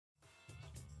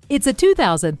It's a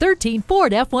 2013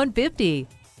 Ford F-150.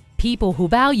 People who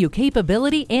value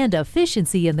capability and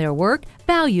efficiency in their work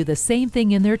value the same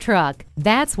thing in their truck.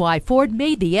 That's why Ford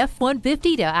made the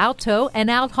F-150 to out-tow and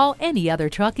out-haul any other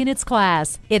truck in its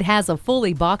class. It has a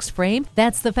fully boxed frame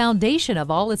that's the foundation of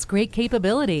all its great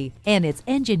capability, and it's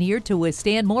engineered to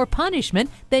withstand more punishment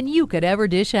than you could ever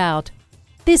dish out.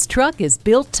 This truck is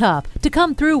built tough to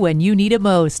come through when you need it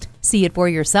most. See it for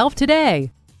yourself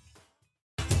today.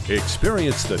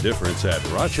 Experience the difference at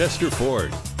Rochester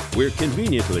Ford. We're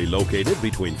conveniently located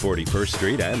between 41st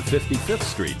Street and 55th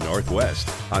Street Northwest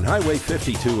on Highway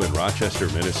 52 in Rochester,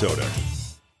 Minnesota.